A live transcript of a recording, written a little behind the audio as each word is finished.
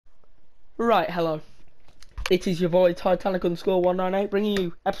Right, hello. It is your boy Titanic_198 bringing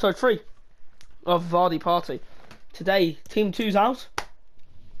you episode 3 of Vardy Party. Today, Team 2's out.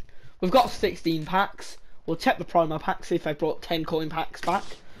 We've got 16 packs. We'll check the promo packs, see if they brought 10 coin packs back,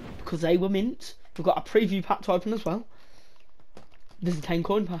 because they were mint. We've got a preview pack to open as well. This is a 10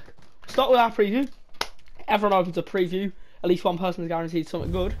 coin pack. We'll start with our preview. Everyone opens a preview. At least one person is guaranteed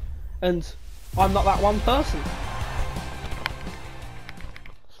something good. And I'm not that one person.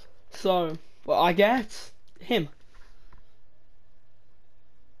 So, well, I get him.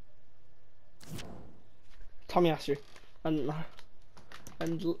 Tomiyasu. And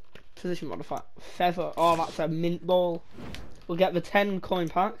position modifier. Feather. Oh, that's a mint ball. We'll get the 10 coin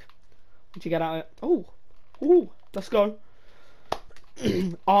pack. What'd you get out of it? Oh. Ooh. Let's go.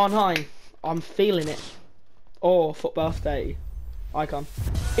 R9. I'm feeling it. Oh, foot birthday icon.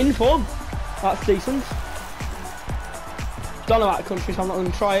 Inform. That's decent. Don't know about the country, so I'm not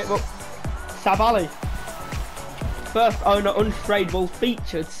going to try it, but Sabali. First owner untradeable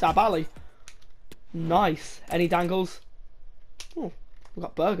featured Sabali. Nice. Any dangles? Oh, we've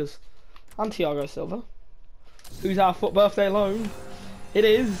got burgers. And Thiago Silva. Who's our foot birthday loan? It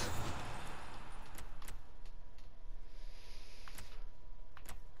is.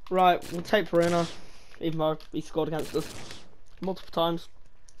 Right, we'll take Bruno, even though he scored against us multiple times.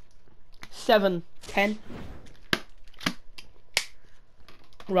 7-10.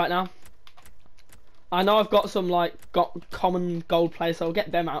 Right now, I know I've got some got common gold players, so I'll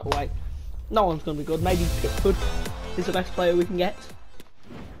get them out of the way. No one's gonna be good. Maybe Pickford is the best player we can get,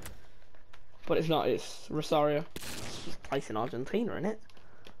 but it's not. It's Rosario. He's placing Argentina in it.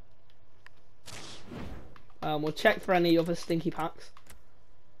 We'll check for any other stinky packs.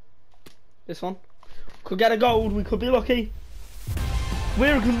 This one could get a gold. We could be lucky.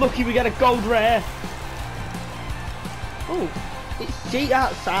 We're lucky we get a gold rare. Oh.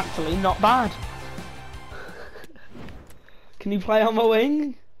 That's actually not bad. Can you play on my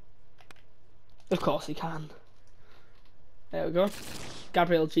wing? Of course he can. There we go.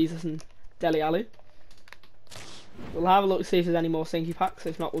 Gabriel Jesus and Dele Alli. We'll have a look, see if there's any more sinky packs.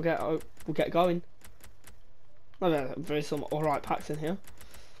 If not, we'll get going. Oh, there's some alright packs in here.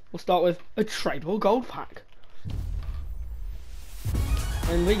 We'll start with a tradable gold pack.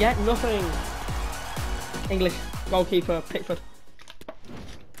 And we get nothing. English goalkeeper Pickford.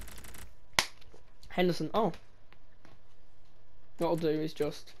 Henderson. Oh, what I'll do is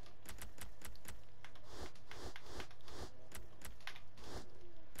just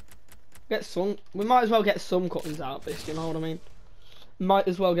get some. We might as well get some coins out of this. You know what I mean? Might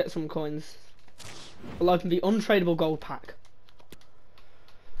as well get some coins. We'll open the untradeable gold pack.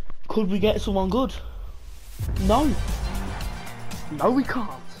 Could we get someone good? No. No, we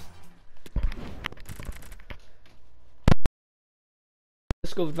can't.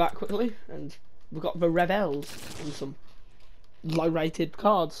 Discovered that quickly, and we've got the Rebels and some low-rated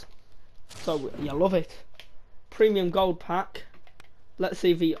cards, so you love it. Premium gold pack. Let's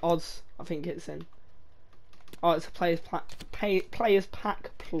see the odds. I think it's in. Oh, it's a players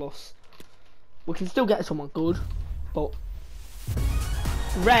pack plus. We can still get someone good, but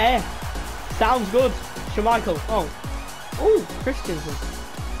rare sounds good. Schmeichel. Oh, Christensen.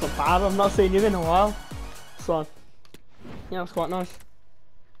 Not bad. I've not seen him in a while, so yeah, that's quite nice.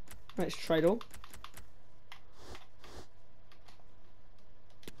 Let's trade all.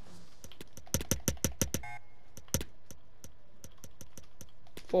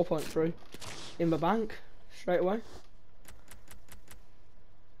 $4.3 in the bank straight away.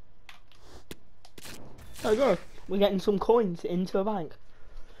 There we go. We're getting some coins into a bank.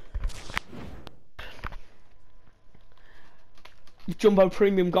 Jumbo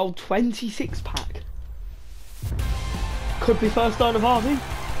Premium Gold 26 pack. Could be first owner Vardy,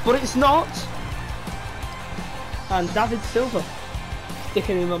 but it's not. And David Silva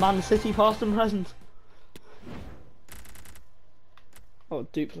sticking in the Man City past and present. Oh,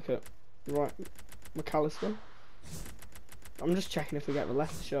 duplicate. Right, McAllister. I'm just checking if we get the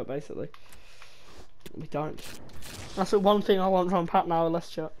Leicester shirt, basically. We don't. That's the one thing I want from Pat now, a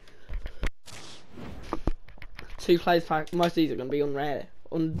Leicester shirt. 2 players pack. Most of these are going to be unrare.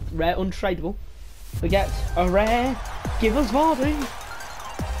 Rare, untradeable. We get a rare. Give us Vardy.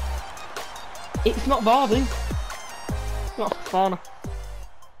 It's not Vardy. Not Fana.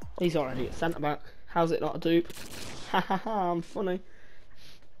 He's already a centre back. How's it not a dupe? Ha ha ha, I'm funny.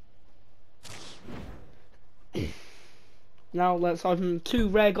 Now let's open 2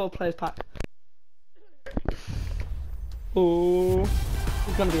 rare gold players pack. Oh,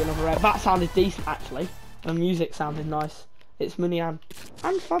 there's gonna be another rare. That sounded decent actually. The music sounded nice. It's Munian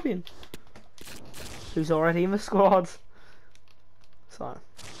and Fabian, who's already in the squad. So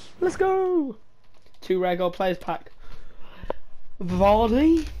Let's go. 2 rare gold players pack.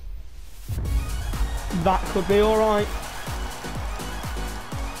 Vardy. That could be alright.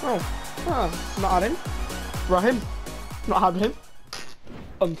 Oh, not had him. Raheem. Not had him.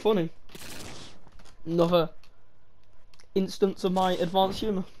 Unfunny. Another instance of my advanced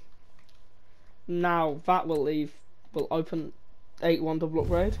humour. Now that will leave. We'll open 8-1 double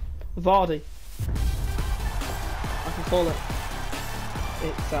upgrade. Vardy. I can call it.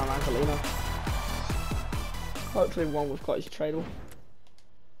 It's Angelino. Hopefully one we've got is tradable.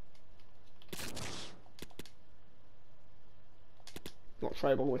 Not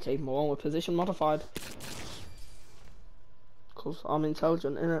tradable, we're keeping one with position modified. Because I'm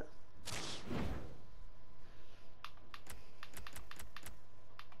intelligent, innit?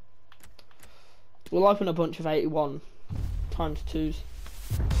 We'll open a bunch of 81 times 2s.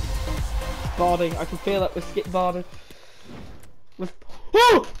 Vardy, I can feel it with skip Vardy. With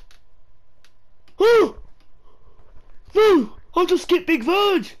oh! No! I'll just skip Big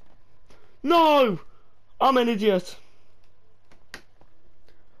Verge! No! I'm an idiot.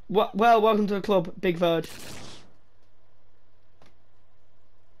 Well, welcome to the club, Big Verge.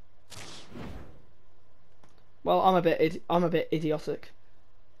 Well, I'm a bit idiotic.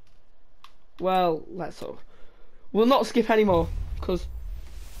 Well, we'll not skip anymore because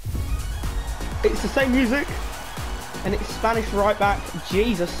it's the same music and it's Spanish right back.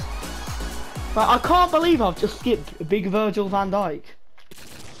 Jesus, but I can't believe I've just skipped Big Virgil van Dijk.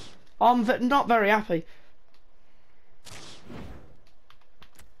 I'm not very happy.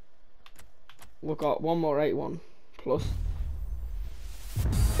 We've got one more 8-1 plus.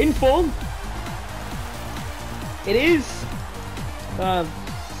 In form. It is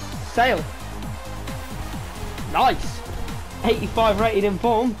Sale. Nice. 85 rated in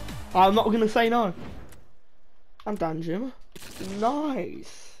form. I'm not gonna say no. And Dan Jimmer.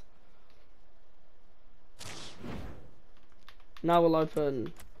 Nice. Now we'll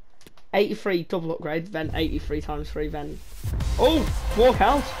open 83 double upgrades, then 83 times 3, then walk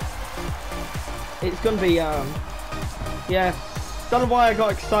out. It's gonna be yeah. Don't know why I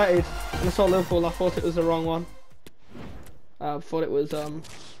got excited when I saw Liverpool. I thought it was the wrong one. I thought it was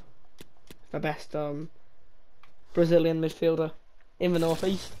the best Brazilian midfielder in the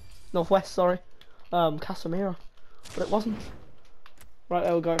northwest, sorry, Casemiro, but it wasn't. Right,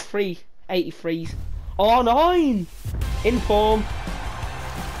 there we go. 3 83s. Oh, 9 in form.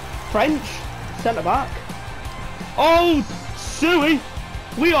 French centre back. Oh, Suey,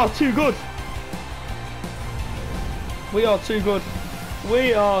 we are too good. We are too good.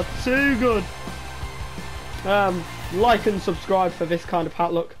 We are too good. Like and subscribe for this kind of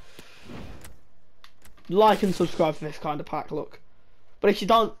pack look. Like and subscribe for this kind of pack look. But if you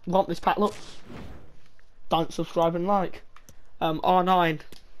don't want this pack look, don't subscribe and like. R9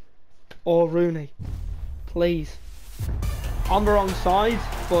 or Rooney, please. On the wrong side,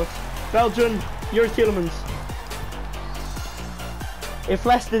 but Belgian, Yuri Tielemans. If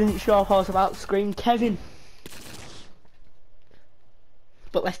Leicester didn't show up, I was about to scream Kevin.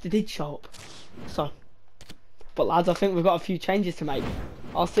 But Leicester did show up. So, but lads, I think we've got a few changes to make.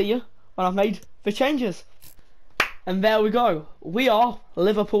 I'll see you when I've made the changes. And there we go. We are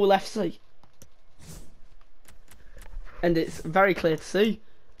Liverpool FC. And it's very clear to see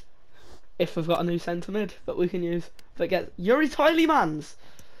if we've got a new centre mid that we can use that gets Yuri Tielemans.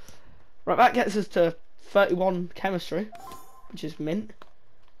 Right, that gets us to 31 chemistry, which is mint.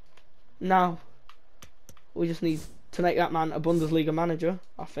 Now we just need to make that man a Bundesliga manager,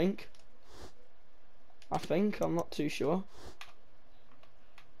 I think, I'm not too sure.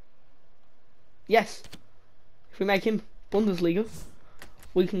 Yes, if we make him Bundesliga,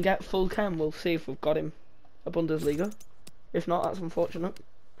 we can get full chem. We'll see if we've got him a Bundesliga. If not, that's unfortunate.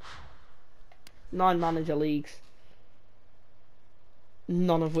 9 manager leagues,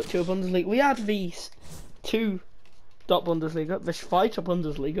 none of which are Bundesliga. We had these 2 Bundesliga, the Schweizer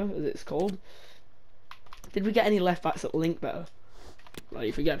Bundesliga as it's called. Did we get any left backs that link better? Like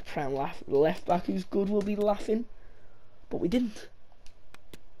if we get a prime left back who's good, we'll be laughing. But we didn't.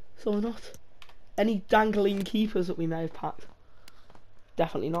 So we're not. Any dangling keepers that we may have packed?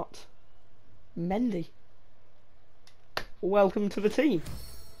 Definitely not. Mendy. Welcome to the team.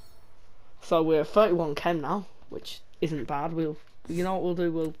 So we're 31 chem now, which isn't bad. You know what we'll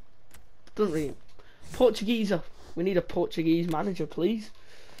do? Doesn't really. Portuguese. We need a Portuguese manager, please.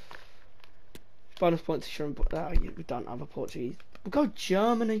 Bonus points to Sharon, but we don't have a Portuguese. We'll go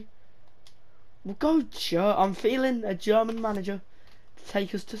Germany. I'm feeling a German manager to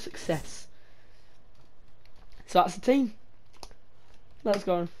take us to success. So that's the team. Let's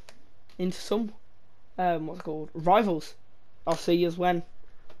go into some what's it called, rivals. I'll see you when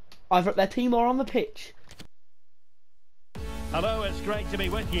either at their team or on the pitch. Hello, it's great to be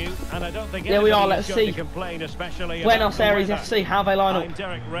with you, and I don't think there we are. Let's see. Buenos Aires FC, how they line up. I'm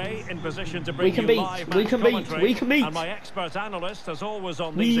Derek Ray, in position to bring we can beat. We can beat. We can beat. And my expert analyst, as always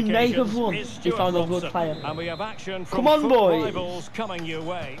on we these may occasions, have won if I'm a good player. And we have action from come on, boys. rivals coming your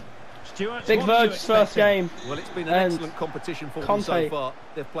way. Stuart, Big Verge's first game. Well, it's been an excellent competition for them so far.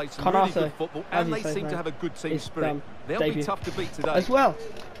 They've played some really good football, and they seem to have a good team spirit. They'll be tough to beat today as well.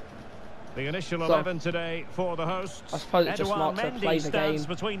 The initial 11 today for the hosts. I suppose it's just smart to play the game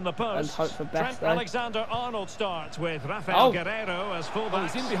between the posts. and hope for best. Trent Alexander-Arnold starts with Rafael Guerreiro as fullback.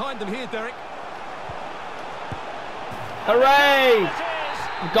 He's in behind them here, Derek. Hooray!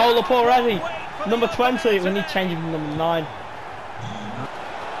 Goal up already. Number 20. We need changing to number 9.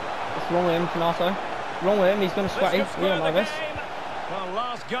 What's wrong with him, Canato? Wrong with him. He's going to sweat. We all know this. Well,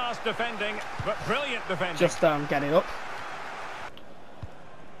 last gasp defending, but brilliant defending. Just get it up.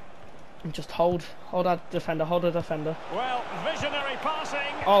 And just hold our defender, hold a defender. Well, visionary passing.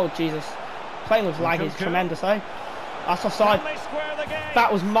 Oh Jesus, playing with lag is tremendous, eh? That's offside.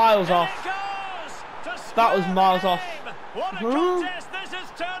 That was miles off. That was miles off. What a contest this is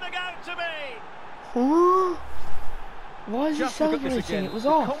turning out to be. Why is he celebrating? It was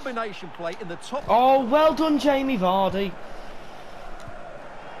off. Combination play in the top. Oh, well done, Jamie Vardy.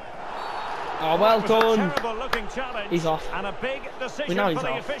 Oh, well done. He's off. And a big we know he's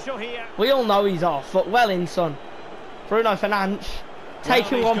off. We all know he's off, but well in, son. Bruno Fernandes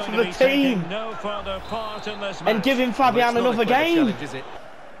taking one for the team. No further part in this and giving Fabian another game.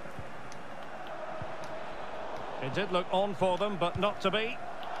 It did look on for them, but not to be.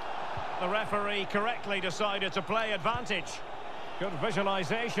 The referee correctly decided to play advantage. Good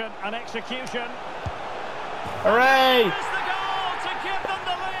visualisation and execution. Hooray!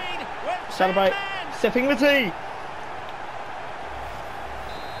 Celebrate. Sipping the tea.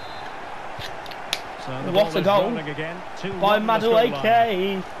 So what a goal by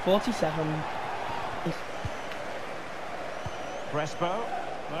Madueke. 47. Crespo.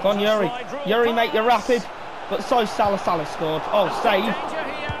 Come on, Yuri. Yuri, mate, you're rapid. But so Salah scored. Oh, save.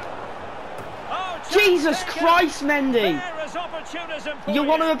 Jesus Christ, Mendy. You're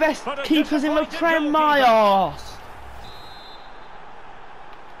one of the best keepers in the Prem, my arse.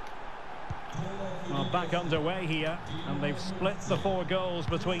 Well, back underway here, and they've split the 4 goals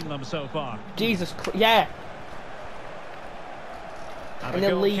between them so far. Jesus Christ, yeah. And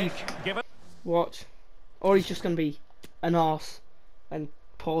they'll leave. Watch. Or he's just going to be an arse and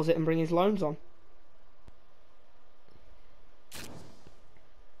pause it and bring his loans on.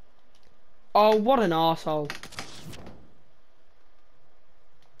 Oh, what an arsehole.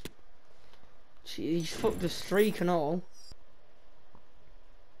 He's fucked the streak and all.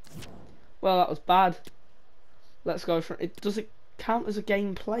 Well, that was bad. Let's go for it. Does it count as a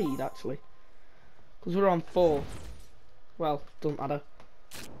game played, actually? Because we're on 4. Well, doesn't matter.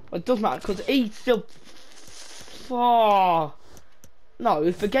 It does matter, because he's still... Oh. No,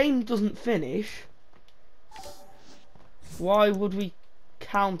 if the game doesn't finish, why would we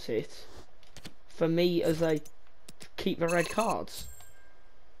count it for me as a keep the red cards?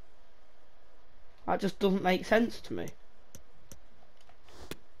 That just doesn't make sense to me.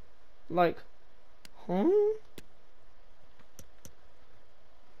 Like, huh?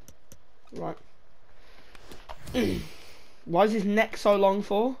 Right. Why is his neck so long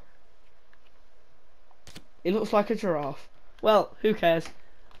for? It looks like a giraffe. Well, who cares?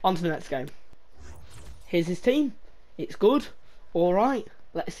 On to the next game. Here's his team. It's good. Alright.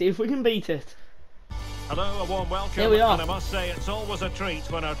 Let's see if we can beat it. Hello, a warm welcome. Here we are. And I must say it's always a treat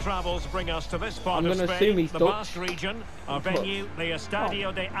when our travels bring us to this part of Spain, assume he's the Dutch. Basque region, our venue, the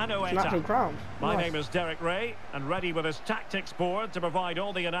Estadio de Anoeta. My name is Derek Ray, and ready with his tactics board to provide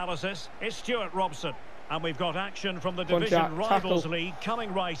all the analysis is Stuart Robson. And we've got action from the Division Rivals League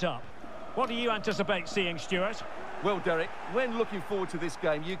coming right up. What do you anticipate seeing, Stuart? Well, Derek, when looking forward to this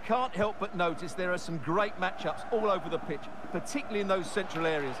game, you can't help but notice there are some great matchups all over the pitch, particularly in those central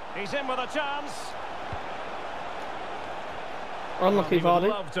areas. He's in with a chance. Unlucky Vardy.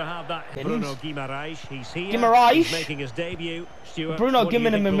 Love to have that. Bruno Guimaraes, he's here. Guimaraes? He's making his debut. Stuart, Bruno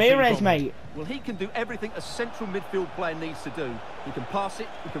Guimaraes, mate. Well, he can do everything a central midfield player needs to do. He can pass it,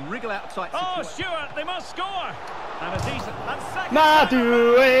 he can wriggle out tight. Oh, Stuart, they must score. And a decent.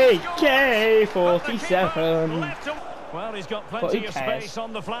 Madueke 47. Well, he's got plenty of space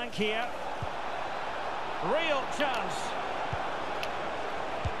on the flank here. Real chance.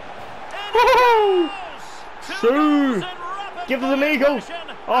 True. Give us an eagle.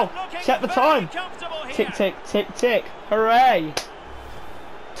 Oh, check the time. Tick, tick, tick, tick. Hooray.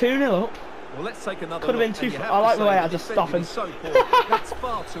 2-0 up. Well, let's take another Could have been too. I like the way I just stopped him. So that's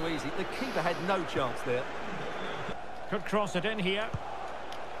far too easy. The keeper had no chance there. Could cross it in here.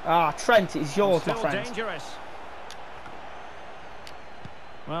 Ah, Trent, it's yours, my Still friend. dangerous.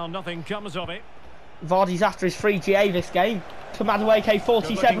 Well, nothing comes of it. Vardy's after his 3GA this game. Commando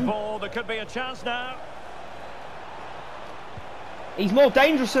AK-47. Ball. There could be a chance now. He's more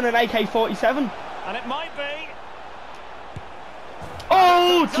dangerous than an AK-47. And it might be.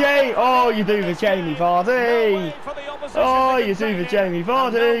 Oh, Jay! Oh, you do the Jamie Vardy. Oh, you do the Jamie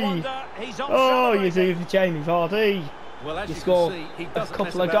Vardy. Oh, you do the Jamie Vardy. Well, as you you score can see, he a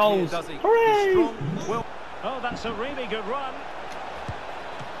couple of goals. Here, Hooray! Well, oh, that's a really good run.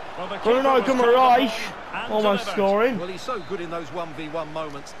 Well, Bruno Guimaraes almost scoring. Well, he's so good in those 1v1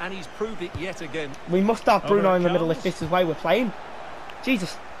 moments, and he's proved it yet again. We must have Bruno in the middle if this is the way we're playing.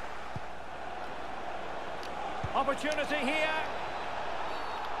 Jesus. Opportunity here.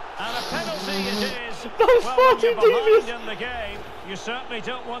 And a penalty it is. That was well, fucking devious. In the game, you certainly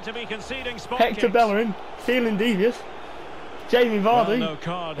don't want to be conceding spot Hector kicks. Bellerin, feeling devious. Jamie Vardy, well, no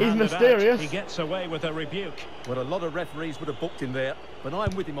card he's mysterious. He gets away with a rebuke. Well, a lot of referees would have booked him there, but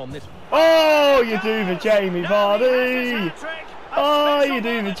I'm with him on this. Oh, you do the Jamie Vardy. Oh, you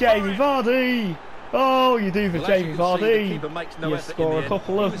do the Jamie Vardy. Oh, you do the Jamie Vardy. You score a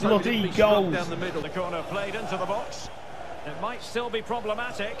couple of bloody goals. Down the middle. The corner played into the box. It might still be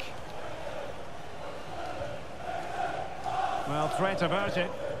problematic. Well, threat about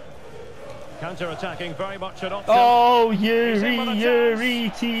it. Counter-attacking, very much an option. Oh, Yuri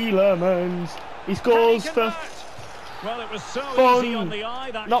Tielemans. He scores for well, it was so fun. easy on the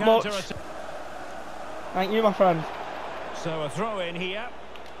eye, that not much. Thank you, my friend. So a throw in here.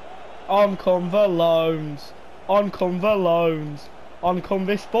 On come the loans. On come the loans. On come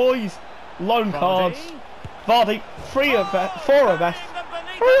this boys. Loan cards. Vardy, 4 of us.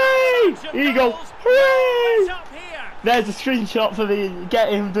 Hooray! Eagle! Hooray! There's a screenshot for the get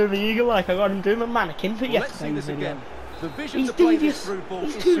him doing the eagle like I got him doing a mannequin for yesterday's video. He's devious.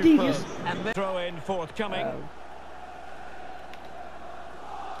 He's too devious. Throw in forthcoming.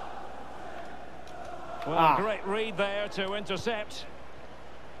 Well, great read there to intercept.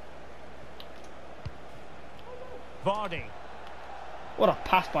 Vardy. What a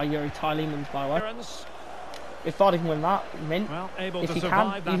pass by Yuri Tielemans, by the way. If Vardy can win that, mint. Well, able if to he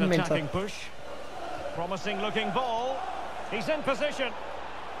survive can, that even attacking minter. push. Promising looking ball. He's in position.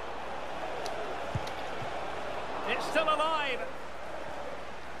 It's still alive.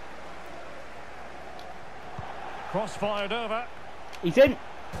 Cross fired over. He's in.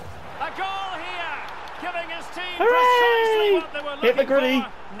 A goal here, giving his team Hooray! precisely what they were Hit the looking Gritty.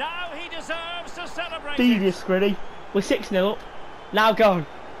 for. Now he deserves to celebrate. Devious Gritty. We're 6-0 up. Now go.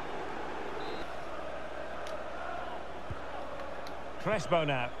 Crespo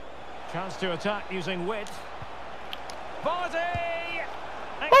now. Chance to attack using width. Vardy!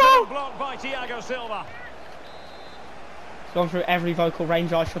 Excellent block by Thiago Silva. It's gone through every vocal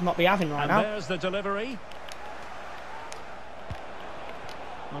range I should not be having right now. And there's the delivery.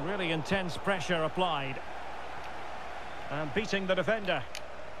 A really intense pressure applied. And beating the defender.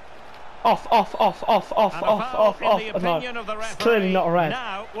 Off. No, it's clearly not a red.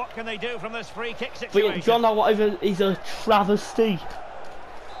 Now, what can they do from this free kick situation? But John, whatever is a travesty.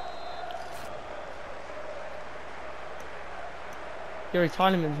 Yuri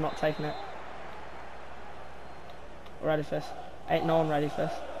Tielemans not taking it. Ready for this. Ain't no one ready for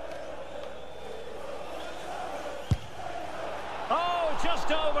this. Oh,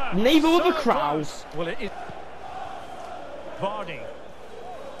 just over. Neither so of the crowds. Well, it is. Vardy.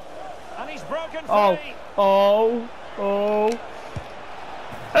 And he's broken free. Oh.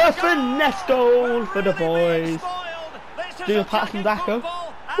 A finesse goal for the boys. Do a pass and back up.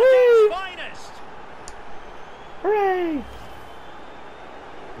 Woo! Hooray!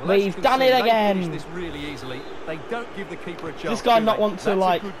 Well, we've done it again. This really easily. They don't give the keeper a chance. This guy not want to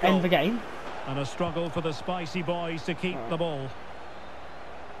like end the game. And a struggle for the spicy boys to keep the ball.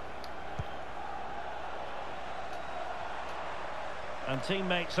 And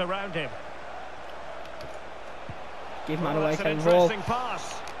teammates around him. Give man away, That's an can roll. interesting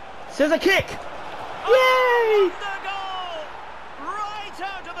pass. Scissor kick! Oh, Yay! the goal! Right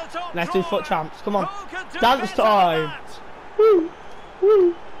out of the top Let's do corner. foot champs. Come on. Who could do Dance better time. than that? Woo!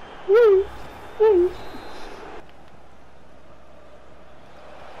 Woo! Woo! Woo!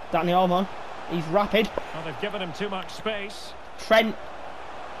 Danny Olmo. He's rapid. Well, they've given him too much space. Trent.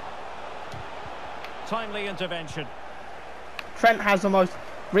 Timely intervention. Trent has the most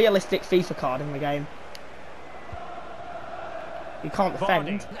realistic FIFA card in the game. You can't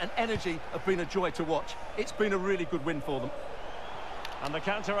defend. And energy have been a joy to watch. It's been a really good win for them. And the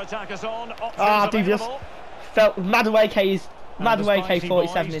counter-attack is on. Ah, devious. Felt Madueke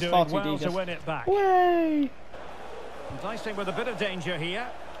 47 is far too well devious. to win it back. Way. Dicing with a bit of danger here.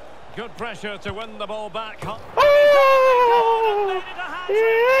 Good pressure to win the ball back. Oh,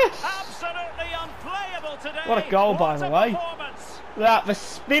 yes. Absolutely unplayable today. What a goal, by the way. That the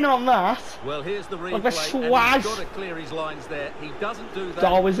spin on that. Well, here's the replay. Like a swag. He's got to clear his lines there. He doesn't do that.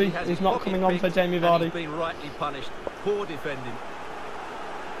 Oh, is he? Has He's his not pocket coming on for picked, Jamie and Vardy. He's been rightly punished. Poor defending.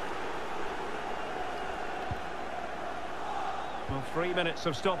 Well, 3 minutes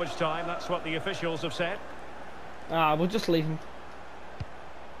of stoppage time. That's what the officials have said. Ah, we'll just leave him.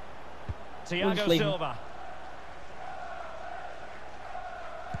 Thiago Silva.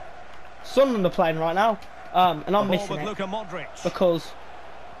 Sunderland are playing right now, and I'm missing it because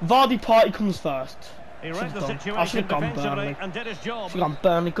Vardy Party comes first. He read the situation I should have gone defensively Burnley. and did his job. Should have gone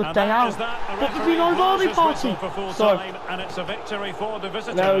Burnley. Good And day that out. is that. The But there's been no referee Vardy blows his Party. whistle for full So time, and it's a victory for the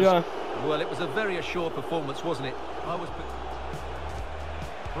visitors. there we go. Well, it was a very assured performance, wasn't it?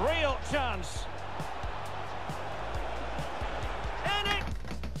 Real chance. In it.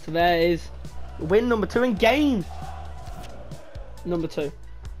 So there is win number 2 and game number 2.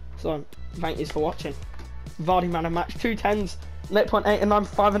 So thank you for watching. Vardy man of match, 2 10s, net point 8 and 9,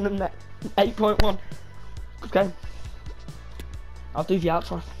 5 and net 8.1. Good game. I'll do the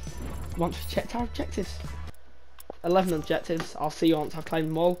outro once we checked our objectives. 11 objectives. I'll see you once I've claimed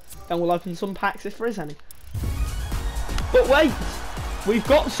them all. Then we'll open some packs if there is any. But wait, we've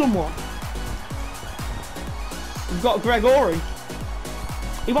got someone. We've got Gregory.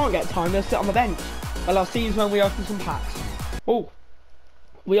 He won't get time, he'll sit on the bench. Well, I'll see you when we open some packs. Oh,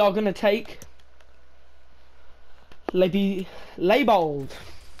 we are going to take Leibold.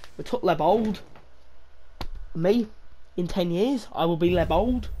 We took Leibold. Me, in 10 years, I will be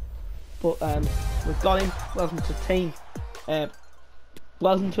Leibold. But we've got him. Welcome to the team.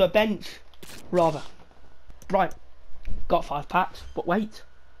 Welcome to a bench, rather. Right, got 5 packs, but wait,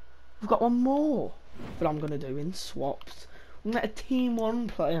 we've got one more that I'm going to do in swaps. I'm going to get a team 1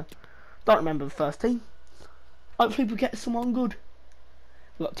 player. Don't remember the first team. Hopefully we get someone good.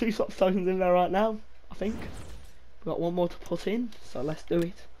 We've got 2 swap tokens in there right now, I think. We've got 1 more to put in, so let's do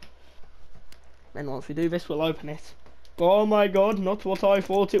it. Then once we do this, we'll open it. Oh my god, not what I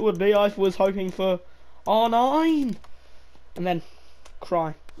thought it would be. I was hoping for R9. And then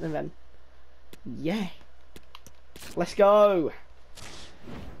cry. And then, yeah. Let's go.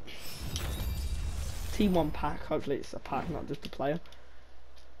 Team 1 pack. Hopefully it's a pack, not just a player.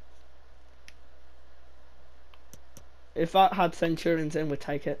 If that had Centurions in, we'd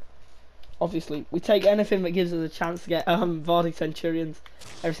take it. Obviously, we take anything that gives us a chance to get Vardy Centurions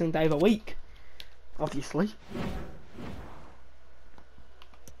every single day of the week. Obviously.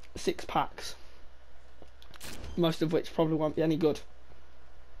 6 packs. Most of which probably won't be any good.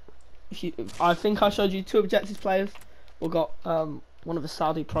 I think I showed you 2 objectives players. We've got one of the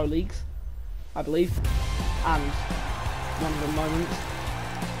Saudi Pro Leagues, I believe. And one of the moments.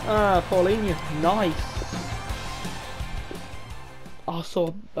 Paulinho. Nice. I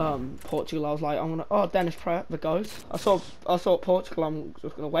saw Portugal. I was like, I'm gonna. Oh, Dennis Pratt, the ghost. I saw Portugal. I'm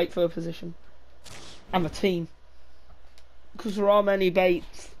just gonna wait for the position and the team because there are many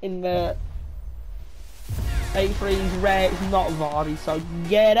baits in the 8-3's rare. It's not Vardy, so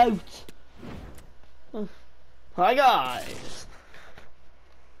get out. Hi guys.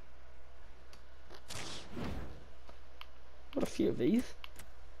 Got a few of these.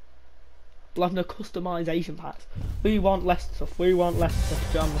 We'll have no customization packs. We want less stuff. We want less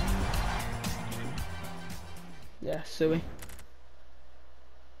stuff, John. Yeah, Suey.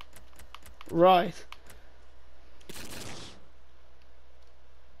 Right.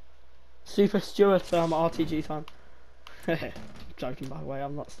 Super Stuart RTG Some. Joking, by the way.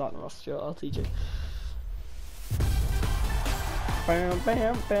 I'm not starting off Stuart RTG. Bam,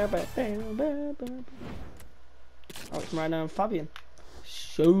 bam, bam, bam, bam, bam, bam. Alex Marino and Fabian.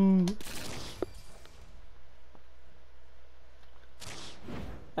 Show.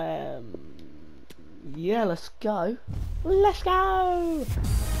 Yeah, let's go. Let's go.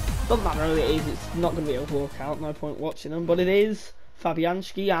 Doesn't matter who it is. It's not going to be a walkout. No point watching them. But it is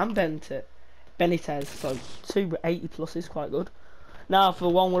Fabianski and Benitez. So 2 80 plus is quite good. Now for the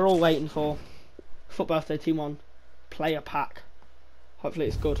one we're all waiting for. Foot Birthday Team 1 player pack. Hopefully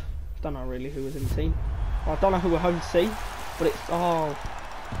it's good. Don't know really who was in the team. Well, I don't know who we're hoping to see. But it's... Oh.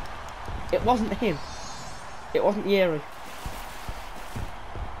 It wasn't him. It wasn't Yeri.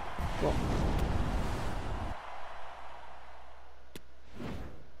 What?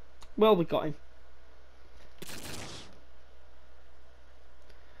 Well, we got him.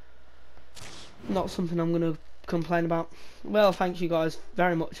 Not something I'm going to complain about. Well, thank you guys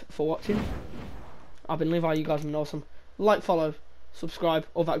very much for watching. I've been Levi, you guys have been awesome. Like, follow, subscribe,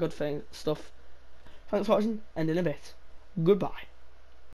 all that good thing stuff. Thanks for watching, and in a bit, goodbye.